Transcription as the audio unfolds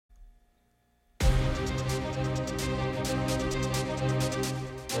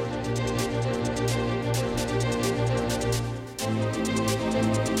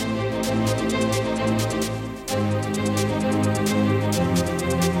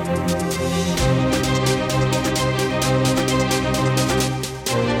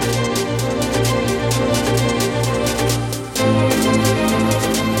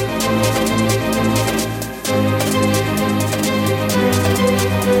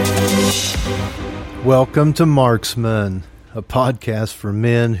Welcome to Marksman, a podcast for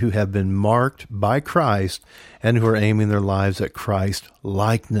men who have been marked by Christ and who are aiming their lives at Christ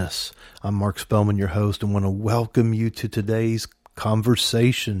likeness. I'm Mark Spellman, your host, and want to welcome you to today's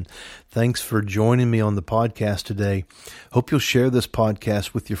conversation. Thanks for joining me on the podcast today. Hope you'll share this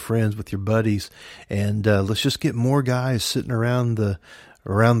podcast with your friends, with your buddies, and let's just get more guys sitting around the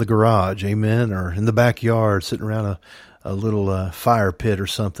garage, amen, or in the backyard, sitting around a little fire pit or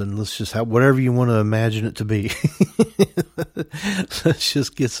something. Let's just have whatever you want to imagine it to be. Let's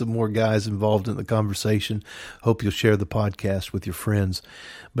just get some more guys involved in the conversation. Hope you'll share the podcast with your friends.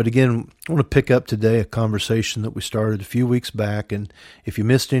 But again, I want to pick up today a conversation that we started a few weeks back. And if you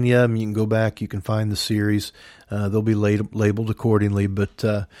missed any of them, you can go back. You can find the series. They'll be labeled accordingly. But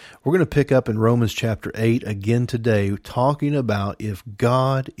we're going to pick up in Romans chapter 8 again today, talking about if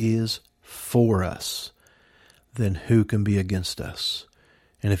God is for us, then who can be against us?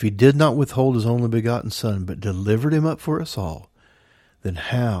 And if he did not withhold his only begotten Son, but delivered him up for us all, then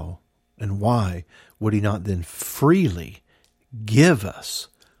how and why would he not then freely give us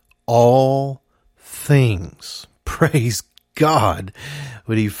all things? Praise God.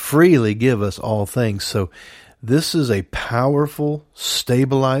 Would he freely give us all things? So this is a powerful,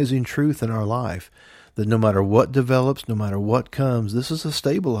 stabilizing truth in our life, that no matter what develops, no matter what comes, this is a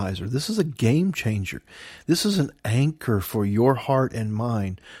stabilizer. This is a game changer. This is an anchor for your heart and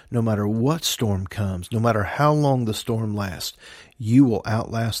mind. No matter what storm comes, no matter how long the storm lasts, you will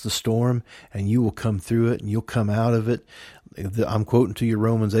outlast the storm and you will come through it and you'll come out of it. I'm quoting to you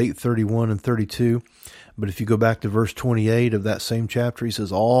Romans 8:31 and 32. But if you go back to verse 28 of that same chapter, he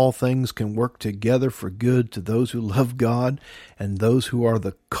says, all things can work together for good to those who love God and those who are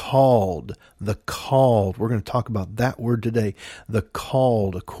the called. The called. We're going to talk about that word today. The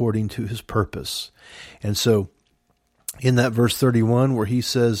called according to his purpose. And so in that verse 31 where he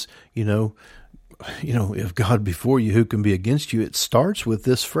says, you know, if God be for you, who can be against you? It starts with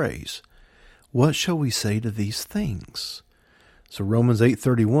this phrase, what shall we say to these things? So Romans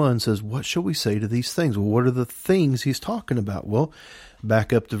 8:31 says, what shall we say to these things? Well, what are the things he's talking about? Well,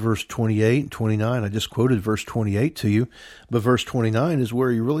 back up to verse 28 and 29. I just quoted verse 28 to you, but verse 29 is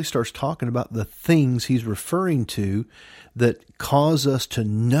where he really starts talking about the things he's referring to that cause us to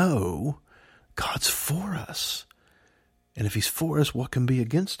know God's for us. And if he's for us, what can be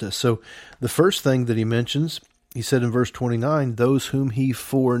against us? So the first thing that he mentions, he said in verse 29, those whom he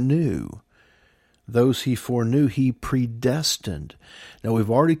foreknew. Those he foreknew, he predestined. Now,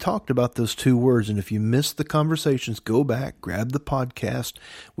 we've already talked about those two words, and if you missed the conversations, go back, grab the podcast.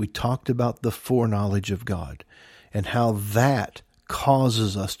 We talked about the foreknowledge of God and how that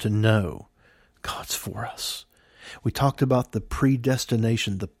causes us to know God's for us. We talked about the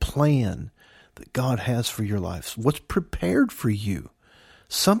predestination, the plan that God has for your life. What's prepared for you?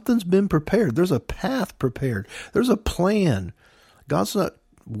 Something's been prepared. There's a path prepared. There's a plan. God's not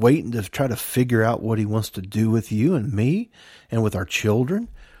waiting to try to figure out what he wants to do with you and me and with our children.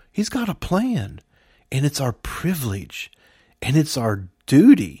 He's got a plan, and it's our privilege and it's our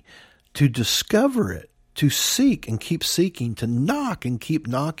duty to discover it, to seek and keep seeking, to knock and keep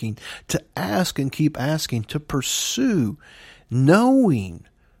knocking, to ask and keep asking, to pursue, knowing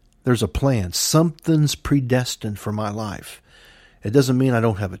there's a plan. Something's predestined for my life. It doesn't mean I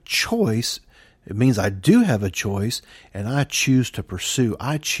don't have a choice. It means I do have a choice, and I choose to pursue.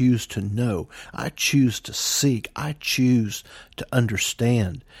 I choose to know. I choose to seek. I choose to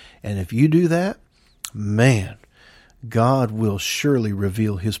understand. And if you do that, man, God will surely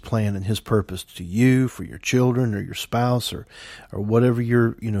reveal his plan and his purpose to you, for your children or your spouse or whatever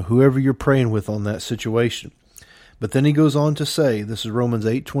whoever you're praying with on that situation. But then he goes on to say, this is Romans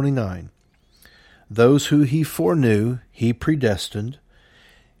 8:29, those who he foreknew, he predestined.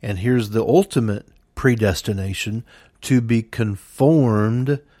 And here's the ultimate predestination, to be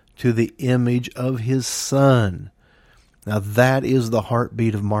conformed to the image of his Son. Now that is the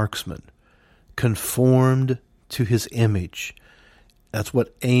heartbeat of Marksman. Conformed to his image. That's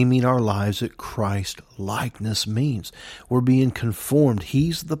what aiming our lives at Christ likeness means. We're being conformed.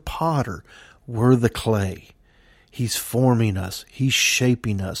 He's the potter. We're the clay. He's forming us. He's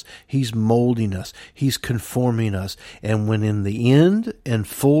shaping us. He's molding us. He's conforming us. And when in the end and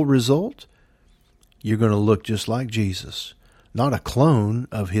full result, you're going to look just like Jesus. Not a clone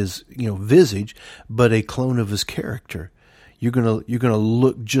of his, visage, but a clone of his character. You're going to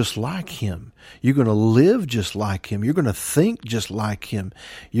look just like him. You're going to live just like him. You're going to think just like him.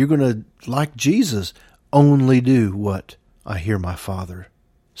 You're going to, like Jesus, only do what I hear my Father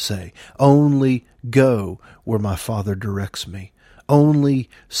say. Only go where my Father directs me. Only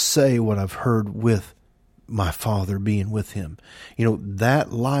say what I've heard with my Father being with him.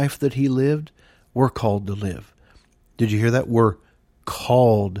 That life that he lived We're called to live. Did you hear that? We're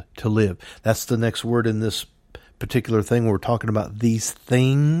called to live. That's the next word in this particular thing. We're talking about these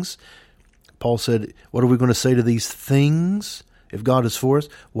things. Paul said, what are we going to say to these things? If God is for us,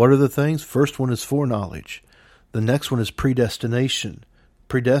 what are the things? First one is foreknowledge. The next one is predestination,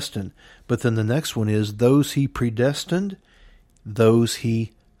 predestined. But then the next one is those he predestined, those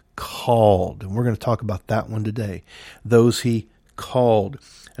he called. And we're going to talk about that one today. Those he called.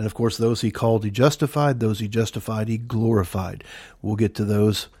 And of course, those he called, he justified. Those he justified, he glorified. We'll get to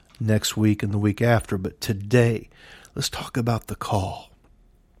those next week and the week after. But today, let's talk about the call.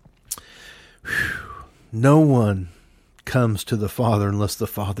 Whew. No one comes to the Father unless the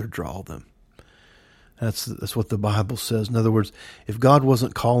Father draw them. That's what the Bible says. In other words, if God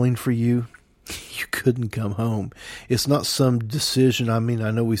wasn't calling for you, you couldn't come home. It's not some decision. I mean,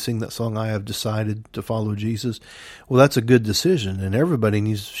 I know we sing that song, I have decided to follow Jesus. Well, that's a good decision, and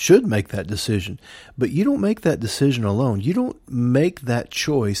everybody should make that decision. But you don't make that decision alone. You don't make that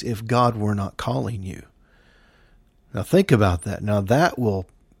choice if God were not calling you. Now think about that. Now that will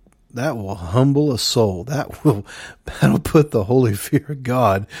humble a soul. That'll put the holy fear of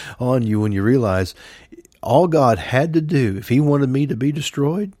God on you when you realize all God had to do, if he wanted me to be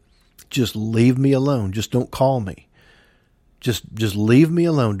destroyed, just leave me alone. Just don't call me. Just leave me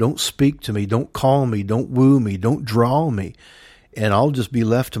alone. Don't speak to me. Don't call me. Don't woo me. Don't draw me. And I'll just be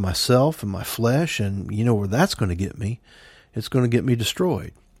left to myself and my flesh. And you know where that's going to get me? It's going to get me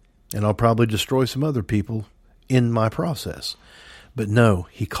destroyed. And I'll probably destroy some other people in my process. But no,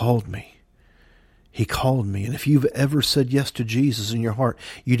 he called me. He called me. And if you've ever said yes to Jesus in your heart,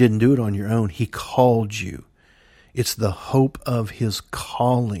 you didn't do it on your own. He called you. It's the hope of his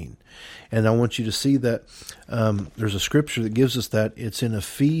calling. And I want you to see that there's a scripture that gives us that. It's in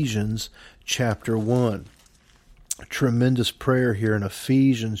Ephesians chapter 1. A tremendous prayer here in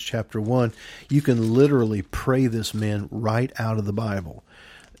Ephesians chapter 1. You can literally pray this, man, right out of the Bible.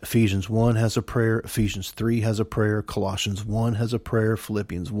 Ephesians 1 has a prayer. Ephesians 3 has a prayer. Colossians 1 has a prayer.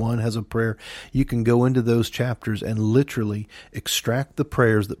 Philippians 1 has a prayer. You can go into those chapters and literally extract the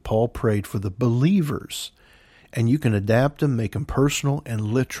prayers that Paul prayed for the believers. And you can adapt them, make them personal,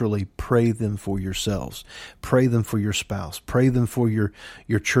 and literally pray them for yourselves. Pray them for your spouse. Pray them for your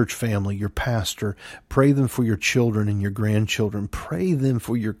church family, your pastor. Pray them for your children and your grandchildren. Pray them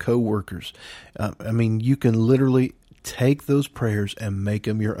for your coworkers. You can literally take those prayers and make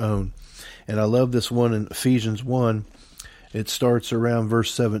them your own. And I love this one in Ephesians 1. It starts around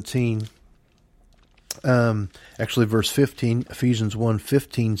verse 17. Verse 15. Ephesians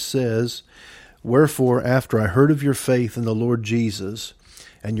 1:15 says, "Wherefore, after I heard of your faith in the Lord Jesus,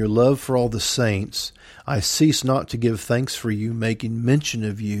 and your love for all the saints, I cease not to give thanks for you, making mention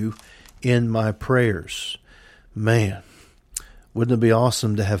of you in my prayers." Man, wouldn't it be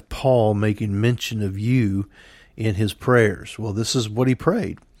awesome to have Paul making mention of you in his prayers? Well, this is what he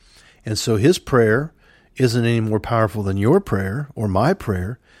prayed. And so his prayer isn't any more powerful than your prayer or my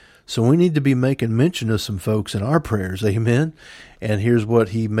prayer. So we need to be making mention of some folks in our prayers. Amen. And here's what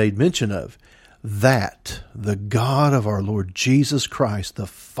he made mention of. That the God of our Lord Jesus Christ, the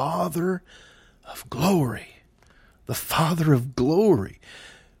Father of glory, the Father of glory,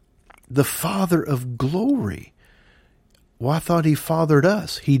 the Father of glory. Well, I thought he fathered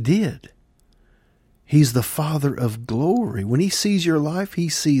us. He did. He's the Father of glory. When he sees your life, he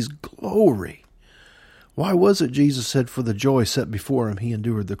sees glory. Why was it Jesus said, for the joy set before him, he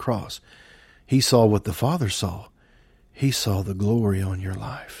endured the cross? He saw what the Father saw. He saw the glory on your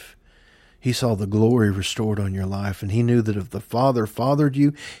life. He saw the glory restored on your life. And he knew that if the Father fathered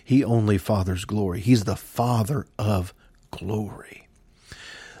you, he only fathers glory. He's the Father of glory.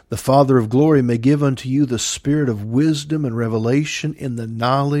 The Father of glory may give unto you the spirit of wisdom and revelation in the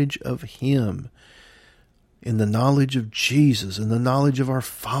knowledge of him, in the knowledge of Jesus, in the knowledge of our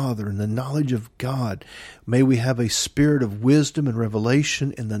Father, in the knowledge of God. May we have a spirit of wisdom and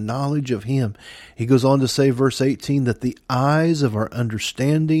revelation in the knowledge of him. He goes on to say, verse 18, that the eyes of our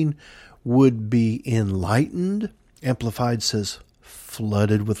understanding would be enlightened. Amplified says,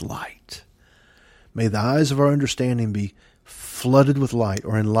 flooded with light. May the eyes of our understanding be flooded with light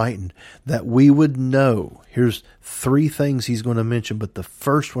or enlightened, that we would know. Here's three things he's going to mention, but the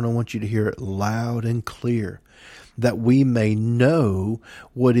first one I want you to hear it loud and clear. That we may know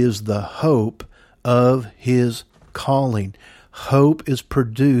what is the hope of his calling. Hope is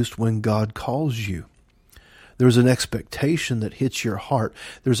produced when God calls you. There's an expectation that hits your heart.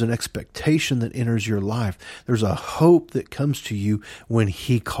 There's an expectation that enters your life. There's a hope that comes to you when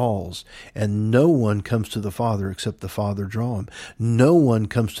He calls. And no one comes to the Father except the Father draw him. No one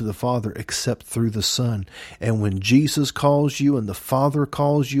comes to the Father except through the Son. And when Jesus calls you and the Father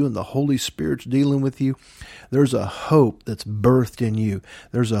calls you and the Holy Spirit's dealing with you, there's a hope that's birthed in you.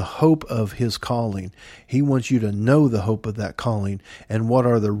 There's a hope of His calling. He wants you to know the hope of that calling and what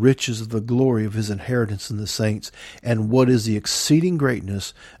are the riches of the glory of His inheritance in the saints and what is the exceeding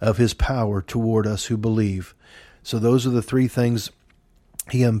greatness of His power toward us who believe. So those are the three things.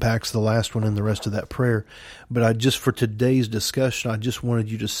 He unpacks the last one in the rest of that prayer. But for today's discussion, I just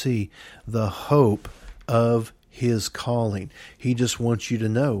wanted you to see the hope of His calling. He just wants you to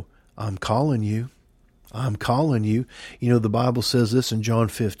know, I'm calling you. I'm calling you. You know, the Bible says this in John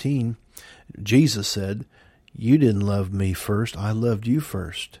 15. Jesus said, you didn't love me first. I loved you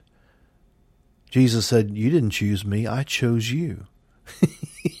first. Jesus said, you didn't choose me. I chose you.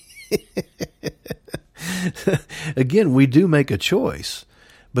 Again, we do make a choice,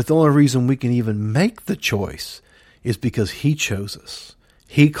 but the only reason we can even make the choice is because He chose us.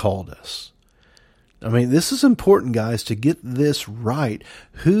 He called us. I mean, this is important, guys, to get this right.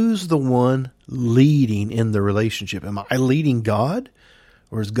 Who's the one leading in the relationship? Am I leading God,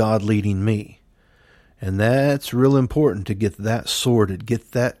 or is God leading me? And that's real important to get that sorted,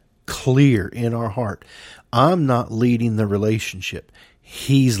 get that clear in our heart. I'm not leading the relationship.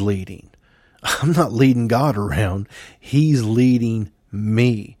 He's leading. I'm not leading God around. He's leading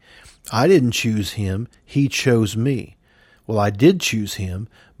me. I didn't choose Him. He chose me. Well, I did choose Him,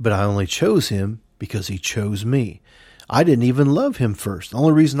 but I only chose Him because He chose me. I didn't even love Him first. The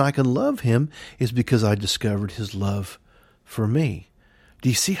only reason I can love Him is because I discovered His love for me. Do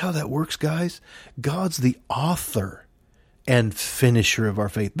you see how that works, guys? God's the author and finisher of our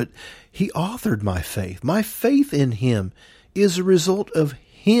faith, but He authored my faith. My faith in Him is a result of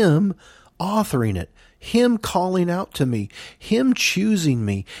Him authoring it, Him calling out to me, Him choosing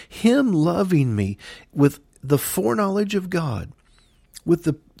me, Him loving me with the foreknowledge of God, with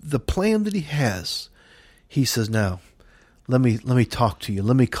the plan that He has. He says, now, let me talk to you.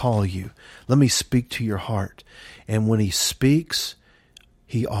 Let me call you. Let me speak to your heart. And when He speaks,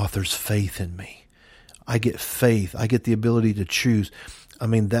 He authors faith in me. I get faith. I get the ability to choose. I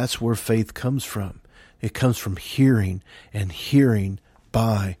mean, that's where faith comes from. It comes from hearing, and hearing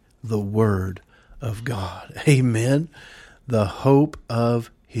by the Word of God. Amen. The hope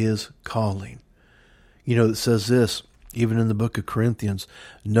of His calling. You know, it says this, even in the book of Corinthians,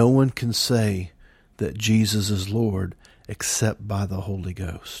 no one can say that Jesus is Lord except by the Holy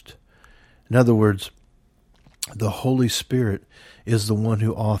Ghost. In other words, the Holy Spirit is the one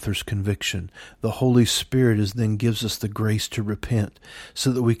who authors conviction. The Holy Spirit then gives us the grace to repent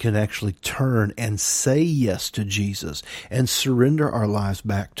so that we can actually turn and say yes to Jesus and surrender our lives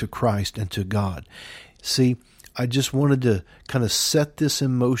back to Christ and to God. See, I just wanted to kind of set this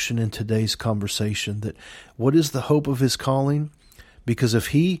in motion in today's conversation, that what is the hope of His calling? Because if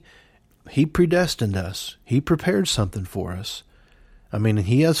He predestined us, He prepared something for us. I mean,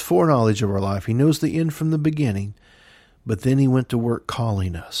 He has foreknowledge of our life. He knows the end from the beginning. But then He went to work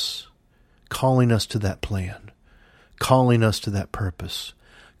calling us to that plan, calling us to that purpose,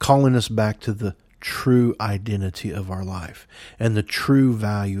 calling us back to the true identity of our life and the true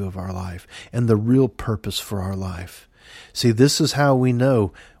value of our life and the real purpose for our life. See, this is how we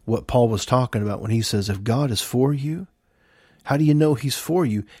know what Paul was talking about when he says, if God is for you, how do you know He's for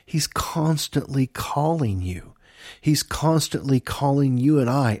you? He's constantly calling you. He's constantly calling you and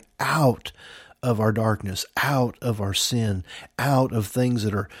I out of our darkness, out of our sin, out of things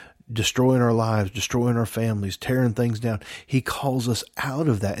that are destroying our lives, destroying our families, tearing things down. He calls us out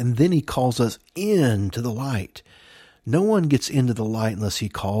of that, and then He calls us into the light. No one gets into the light unless He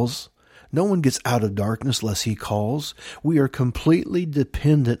calls. No one gets out of darkness unless He calls. We are completely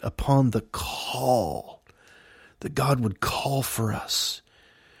dependent upon the call, that God would call for us.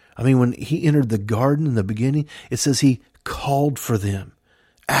 I mean, when He entered the garden in the beginning, it says He called for them.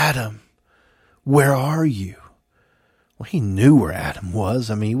 Adam, where are you? Well, He knew where Adam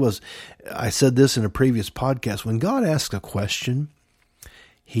was. I mean, I said this in a previous podcast. When God asks a question,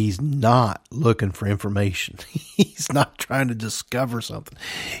 He's not looking for information. He's not trying to discover something.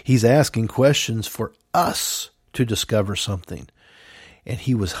 He's asking questions for us to discover something. And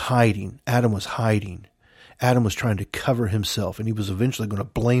he was hiding. Adam was hiding. Adam was trying to cover himself, and he was eventually going to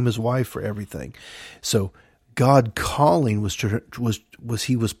blame his wife for everything. So God calling was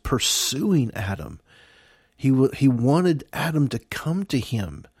He was pursuing Adam. He wanted Adam to come to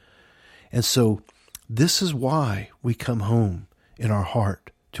Him. And so this is why we come home in our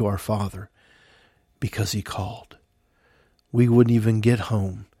heart to our Father. Because he called. We wouldn't even get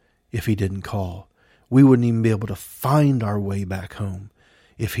home if he didn't call. We wouldn't even be able to find our way back home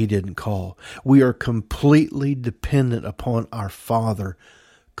if he didn't call. We are completely dependent upon our Father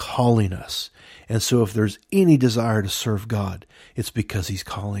calling us. And so if there's any desire to serve God, it's because he's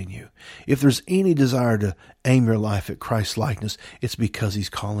calling you. If there's any desire to aim your life at Christ's likeness, it's because he's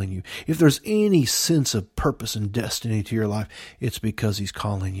calling you. If there's any sense of purpose and destiny to your life, it's because he's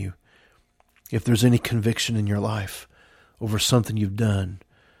calling you. If there's any conviction in your life over something you've done,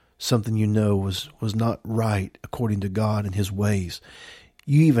 something you know was not right according to God and his ways,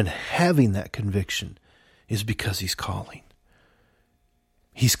 you even having that conviction is because he's calling.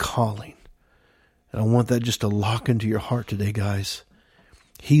 He's calling. And I want that just to lock into your heart today, guys.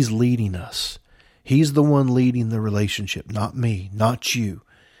 He's leading us. He's the one leading the relationship, not me, not you.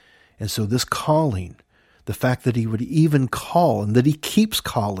 And so this calling, the fact that he would even call and that he keeps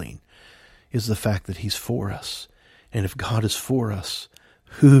calling, is the fact that he's for us. And if God is for us,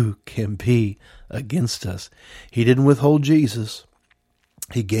 who can be against us? He didn't withhold Jesus.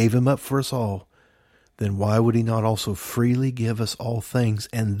 He gave him up for us all. Then why would he not also freely give us all things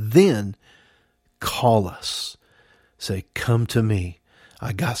and then call us? Say, come to me.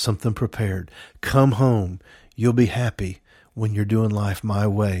 I got something prepared. Come home. You'll be happy when you're doing life my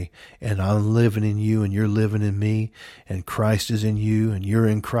way, and I'm living in you and you're living in me, and Christ is in you and you're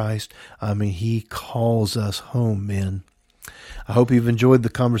in Christ. I mean, he calls us home, men. I hope you've enjoyed the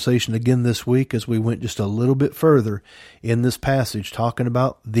conversation again this week as we went just a little bit further in this passage talking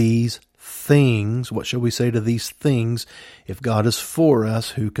about these things. What shall we say to these things? If God is for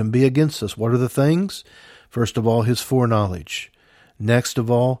us, who can be against us? What are the things? First of all, his foreknowledge. Next of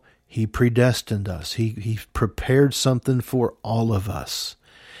all, he predestined us. He prepared something for all of us.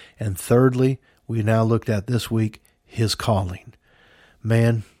 And thirdly, we now looked at this week, his calling.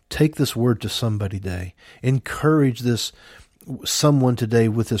 Man, take this word to somebody today. Encourage someone today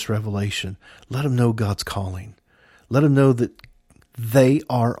with this revelation. Let them know God's calling. Let them know that they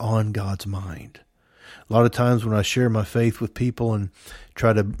are on God's mind. A lot of times when I share my faith with people and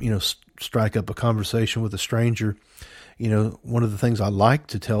try to, strike up a conversation with a stranger, one of the things I like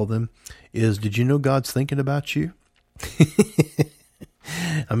to tell them is, did you know God's thinking about you?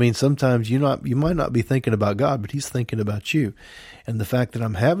 I mean, sometimes you might not be thinking about God, but he's thinking about you. And the fact that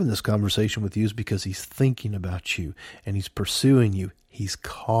I'm having this conversation with you is because he's thinking about you and he's pursuing you. He's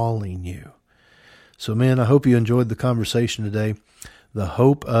calling you. So, man, I hope you enjoyed the conversation today. The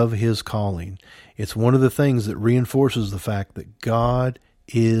hope of his calling. It's one of the things that reinforces the fact that God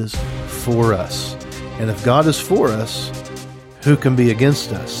is for us. And if God is for us, who can be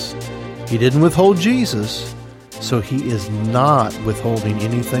against us? He didn't withhold Jesus, so he is not withholding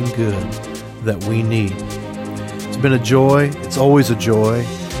anything good that we need. It's been a joy. It's always a joy.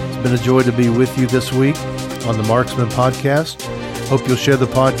 It's been a joy to be with you this week on the Marksman Podcast. Hope you'll share the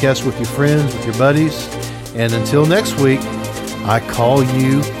podcast with your friends, with your buddies. And until next week, I call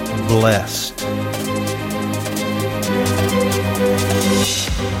you blessed.